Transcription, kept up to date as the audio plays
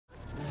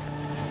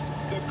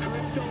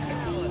In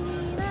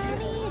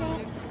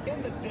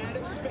the dead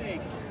of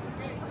space.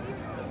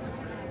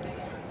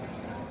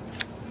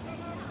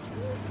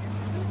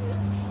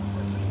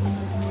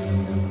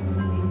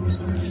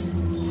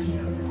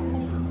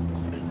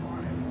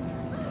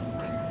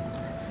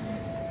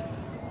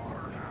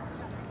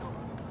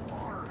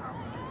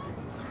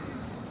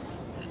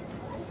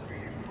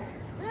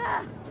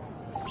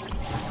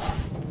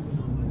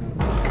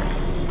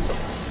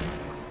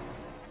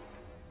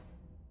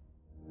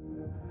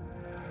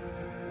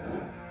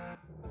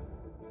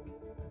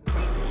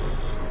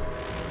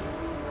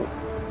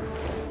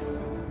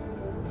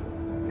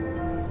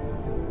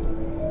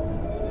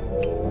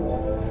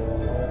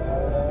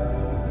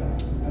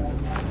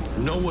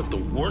 Know what the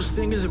worst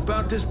thing is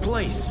about this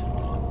place?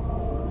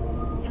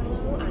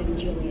 Hello, I'm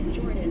Julian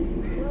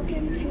Jordan.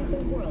 Welcome to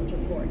the World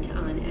Report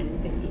on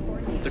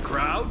N54 News. The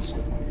crowds?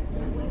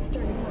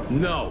 Western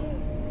No.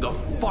 The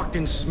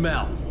fucking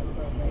smell.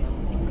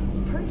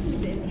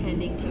 persons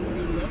intending to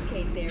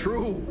relocate their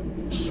True.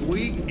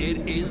 Sweet,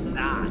 it is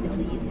not.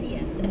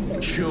 WCS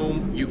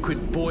Choom, you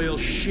could boil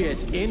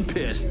shit in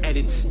piss and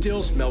it'd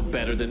still smell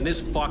better than this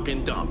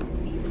fucking dump.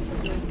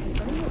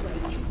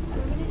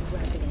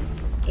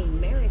 a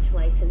marriage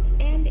license,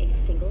 and a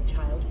single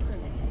child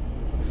permit.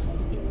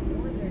 In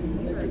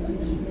Northern Europe,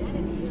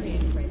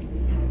 humanitarian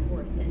crises have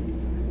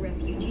worsened.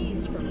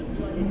 Refugees from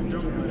flooded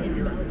regions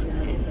in Belgium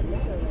and the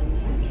Netherlands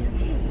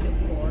continue to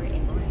pour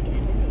into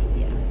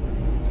Scandinavia.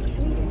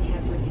 Sweden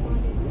has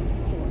responded with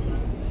force,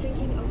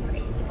 sinking over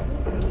 8,000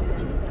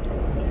 refugee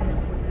vessels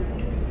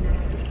in recent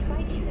weeks.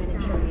 Despite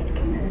humanitarian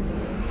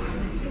efforts,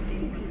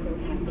 60 people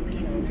have been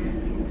killed.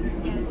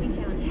 Have we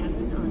found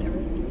heaven on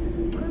Earth?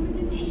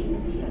 Permanent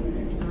human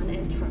settlement on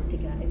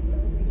Antarctica is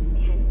celebrating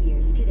 10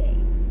 years today.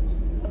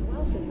 A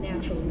wealth of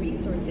natural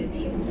resources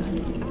hidden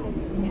under the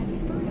ice has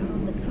spurred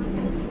on the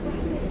continent's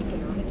rapid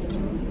economic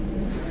development.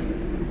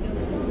 Though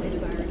some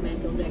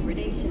environmental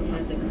degradation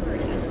has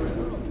occurred as a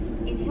result,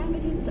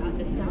 inhabitants of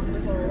the South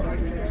Pole are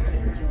still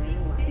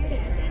enjoying life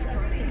as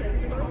Antarctica's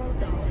first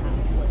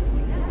dollhouse was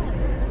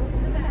restored.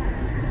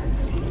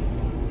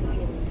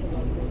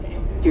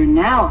 You're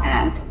now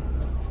at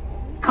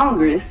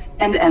Congress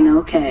and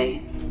MLK.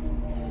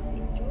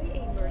 Enjoy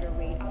a murder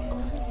rate of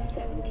almost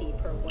 70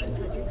 per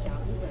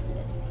 100,000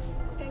 residents.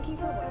 Thank you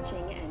for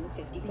watching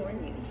N54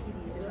 News.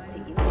 We'll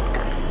see you next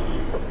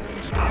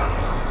time.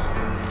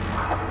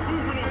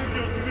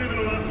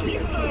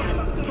 This cast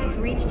has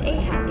reached a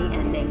happy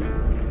ending.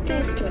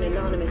 Thanks to an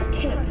anonymous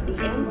tip, the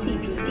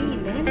NCPD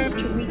managed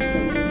to reach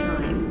them in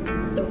time.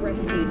 The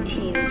rescued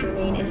teens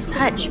remain in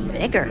Such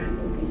vigor.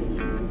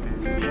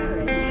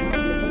 Harris had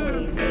the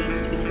boys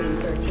aged between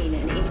 13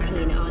 and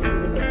 18 on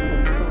his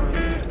abandoned farm.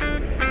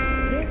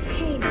 This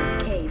heinous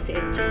case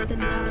is just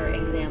another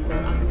example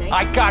of night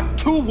I got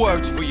 2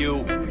 words for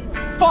you.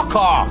 Fuck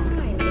off!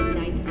 crime in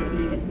Night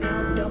City is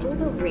now double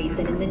the rate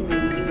than in the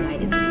new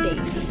United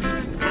States.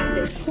 At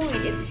this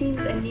point, it seems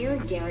a near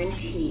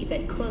guarantee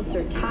that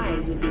closer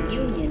ties with the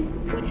Union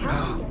would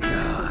help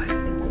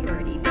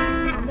security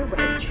back on the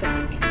right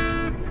track.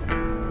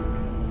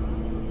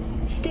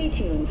 Stay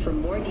tuned for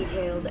more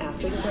details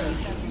after the break.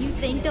 You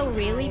think they'll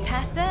really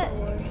pass it?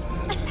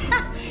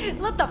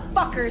 Let the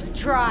fuckers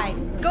try.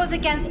 Goes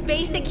against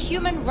basic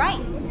human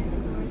rights.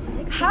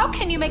 How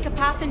can you make a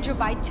passenger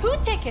buy 2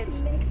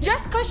 tickets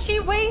just because she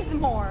weighs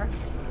more?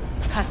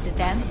 Cause to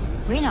them,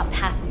 we're not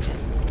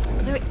passengers.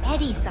 We're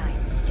Eddie signs.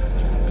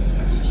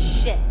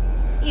 Shit.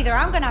 Either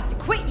I'm gonna have to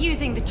quit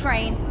using the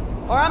train,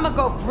 or I'm gonna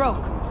go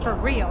broke, for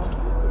real.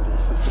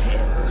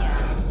 Yeah.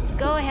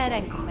 Go ahead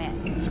and quit.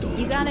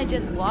 You gonna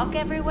just walk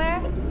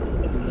everywhere?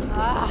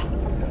 Ah.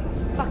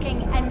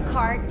 Fucking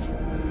NCART.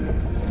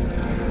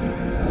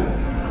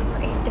 Over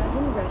a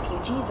dozen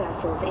refugee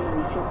vessels in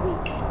recent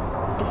weeks.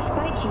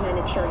 Despite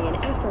humanitarian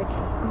efforts,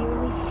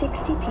 nearly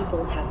 60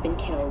 people have been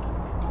killed.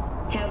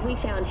 Have we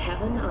found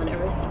heaven on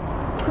Earth?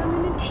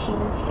 Permanent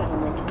human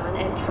settlement on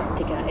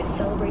Antarctica is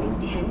celebrating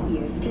 10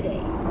 years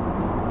today.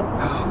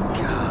 Oh,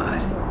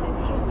 God.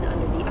 Hidden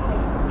under the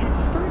ice has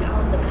spurred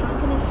on the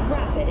continent's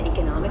rapid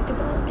economic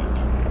development.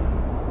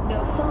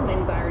 Though some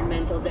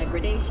environmental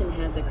degradation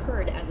has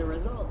occurred as a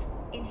result,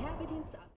 inhabitants of